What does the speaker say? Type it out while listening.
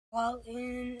Well,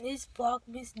 and it's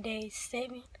Vlogmas Day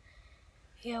 7.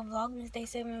 Yeah, Vlogmas Day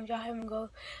 7. If y'all haven't go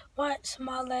watch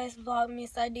my last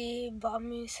Vlogmas, I did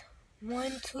Vlogmas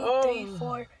 1, 2, 3,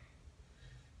 4,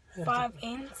 5,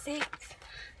 and 6.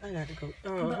 I got to go. I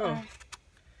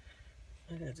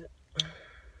got to.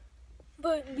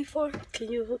 But before.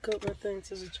 Can you hook up my thing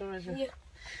to the charger? Yeah.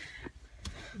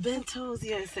 Bentos,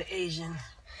 yeah, it's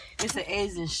an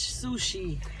Asian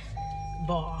sushi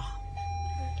bar.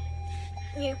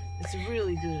 Yeah. It's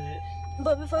really good.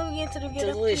 But before we get into the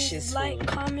video, Delicious please like, food.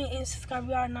 comment, and subscribe.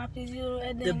 Y'all not please do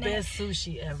it. The best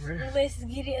sushi ever. Let's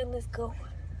get it and let's go.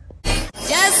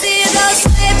 Just see those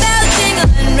sleigh bells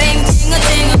jingling, ring, tingle,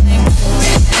 tingling.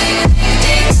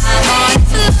 I'm on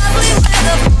to lovely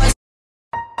weather for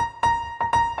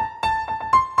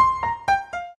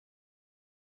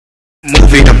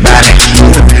movie about it.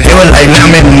 It was like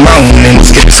I'm in the morning,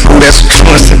 skip school, that's what you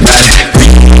want about it.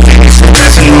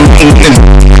 That's a new thing.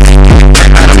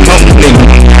 I don't know, nigga.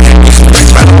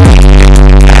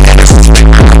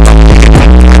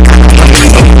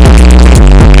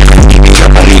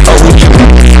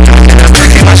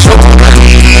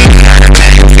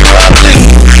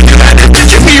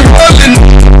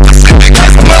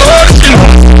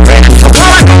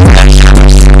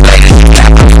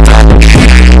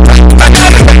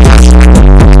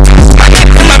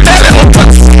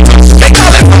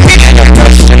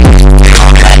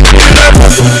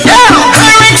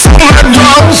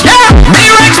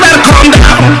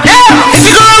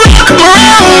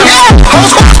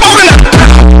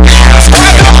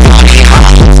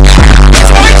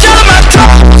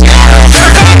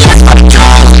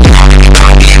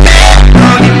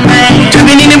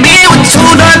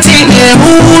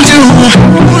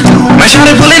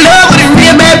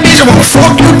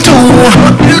 Fuck you too.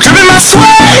 Tripping my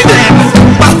swag.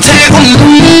 I'll take on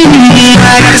me.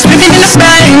 I got this living in the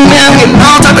bank. I'm getting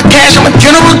all type of cash. I'm a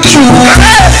general Jew.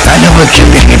 I never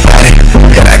killed anybody,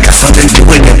 but I got something to do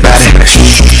with your body.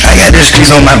 I got this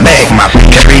keys on my back. My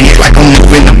carry it like I'm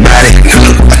moving the body.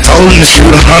 I told him to shoot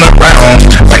 100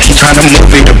 rounds, like he's trying to move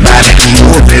it about it.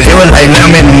 It was like now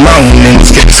I'm in the morning.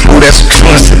 Skip to school, that's what you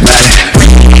want about it.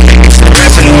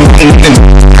 That's a new thing.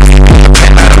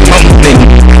 I don't know,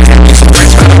 nigga.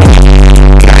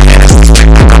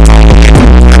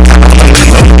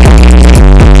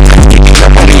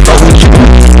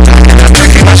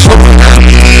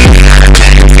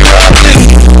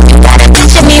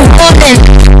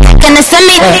 Gonna send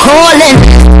me calling.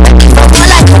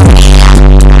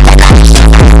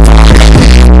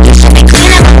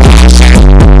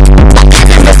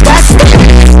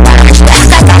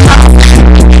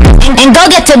 And go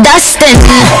get to dusting.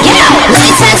 Yeah,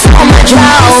 latex on my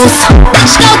drawers.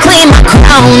 Go clean my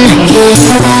crown.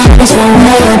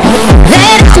 They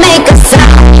don't make a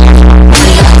sound.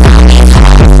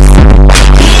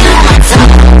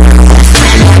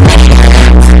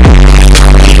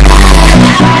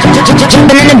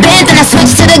 Jumping in the bed, then I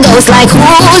switch to the ghost like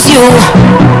who's you?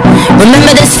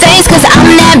 Remember this face, cause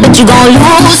I'm that bitch you gon'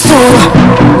 lose to.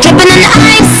 Dripping in the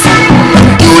ice,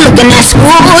 you looking at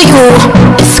screw you.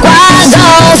 It's squad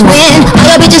goals win, all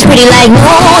your bitches pretty like no.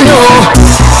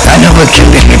 I never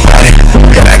killed anybody,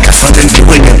 but I got something to do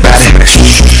with your body.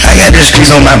 I got this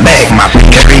keys on my back, my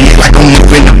carry it like I'm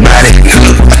moving the body.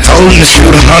 I told him to shoot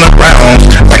 100 rounds,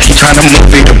 like he's trying to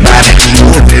move it about it.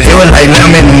 It was like now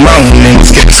I'm in the morning,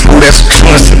 skip to school, that's what you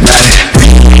want about it.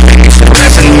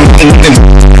 That's a new thing.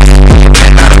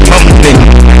 I don't know,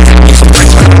 nigga.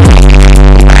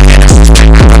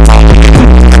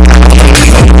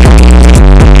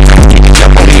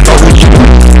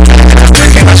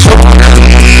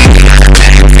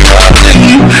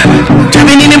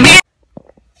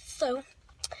 So,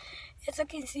 as I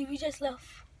can see, we just left.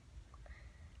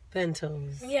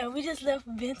 Bentos. Yeah, we just left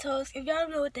Bentos. If y'all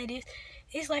don't know what that is,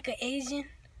 it's like an Asian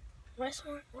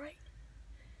restaurant, right?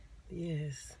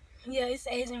 Yes. Yeah, it's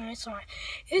an Asian restaurant.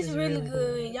 It's really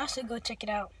good. Y'all should go check it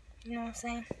out. You know what I'm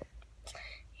saying?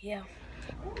 Yeah.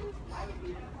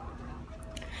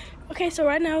 Okay, so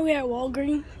right now we're at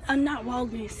Walgreens. I'm not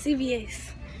Walgreens,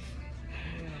 CVS.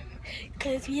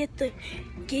 Because we have to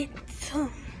get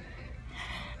some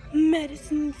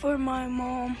medicine for my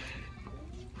mom.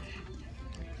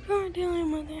 Oh, dear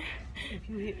mother. If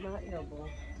you hit my elbow.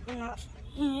 I'm not.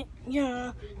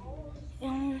 Yeah.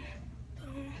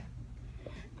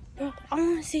 Bro, I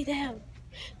want to see that.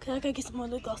 Because I got to get some more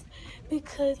lip gloss.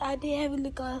 Because I did have a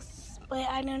lip gloss, but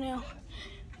I don't know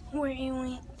where it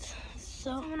went.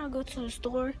 So when I go to the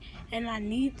store and I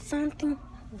need something,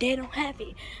 they don't have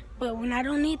it. But when I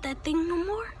don't need that thing no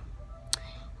more,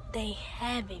 they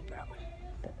have it, bro.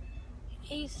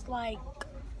 It's like,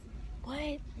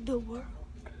 what the world?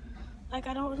 Like,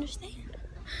 I don't understand.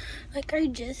 Like, I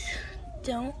just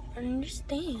don't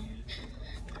understand.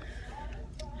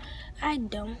 I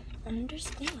don't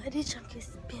understand. This junk is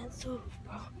expensive,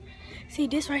 bro. See,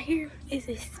 this right here is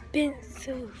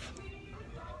expensive.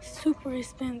 Super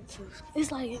expensive.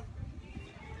 It's like,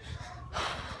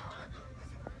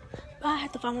 I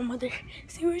have to find my mother,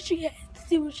 see where she at,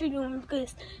 see what she doing,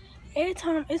 because every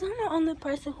time, I'm the only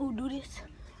person who do this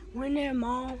when their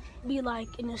mom be like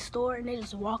in the store and they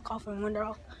just walk off and wander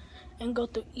off and go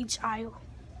through each aisle.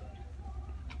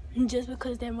 And just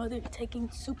because their mother is taking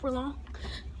super long.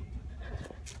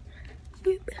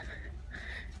 Boop.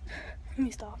 Let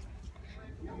me stop.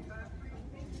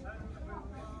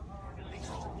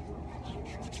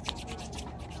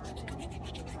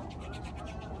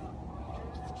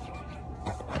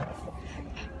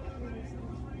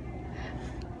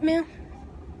 Ma'am.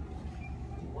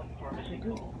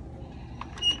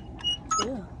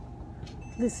 Yeah.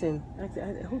 Listen,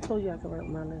 who told you I can write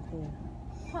with my left hand?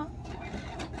 Huh?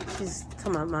 She's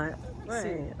talking about my.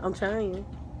 Right. I'm trying.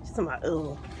 She's talking about,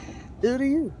 to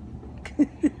you.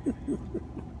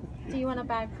 Do you want a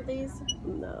bag for these?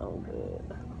 No,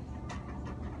 good.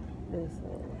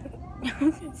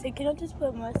 Listen. So can I just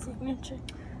put my signature?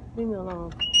 Leave me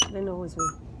alone. They know it's me.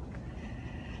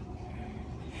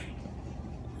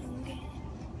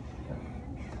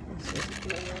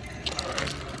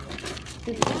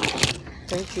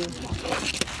 Thank you.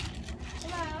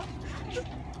 Hello.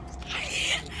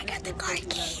 I got the car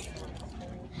keys.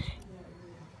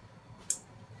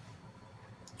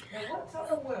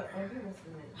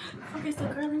 Okay, so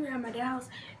currently we're at my dad's house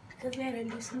because we had to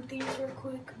do some things real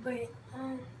quick, but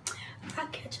I'll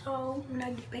catch y'all when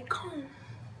I get back home.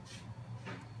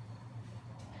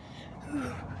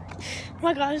 Oh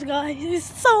my gosh, guys, it's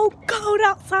so cold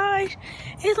outside.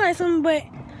 It's like something, but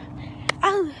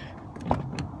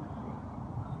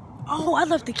I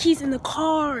left the keys in the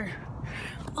car.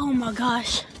 Oh my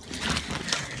gosh.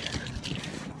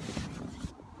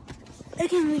 I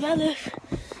can't believe I left.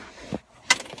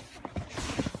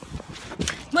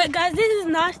 But guys, this is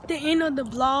not the end of the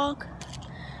vlog,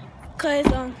 cause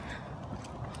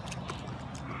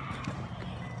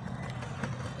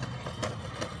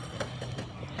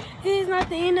this is not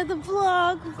the end of the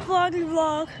vlog.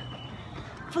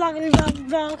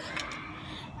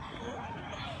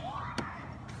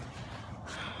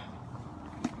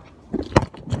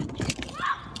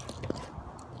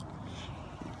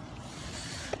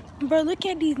 Bro, look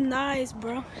at these knives,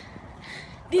 bro.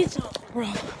 These are,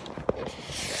 bro.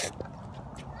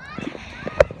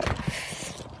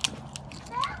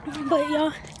 But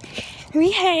y'all,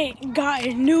 we had got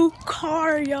a new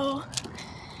car, y'all.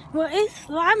 Well,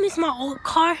 I miss my old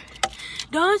car.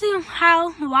 Don't see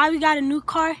why we got a new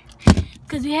car,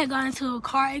 because we had got into a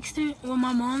car accident when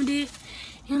my mom did.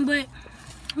 But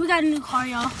we got a new car,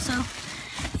 y'all, so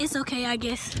it's okay, I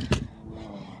guess.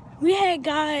 We had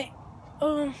got a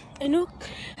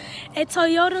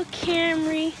Toyota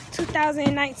Camry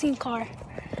 2019 car.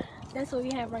 That's what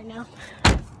we have right now.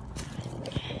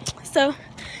 So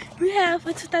we have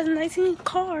a 2019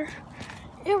 car.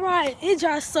 It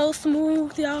drives so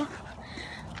smooth, y'all.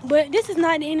 But this is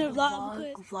not the end of the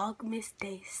vlog. Vlogmas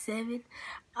day 7.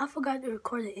 I forgot to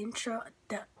record the intro.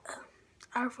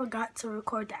 I forgot to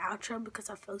record the outro because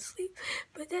I fell asleep.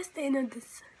 But that's the end of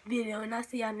this video, and I'll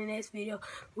see y'all in the next video,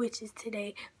 which is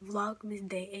today, Vlogmas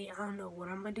day 8. I don't know what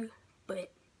I'm gonna do,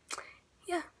 but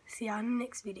yeah, see y'all in the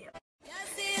next video.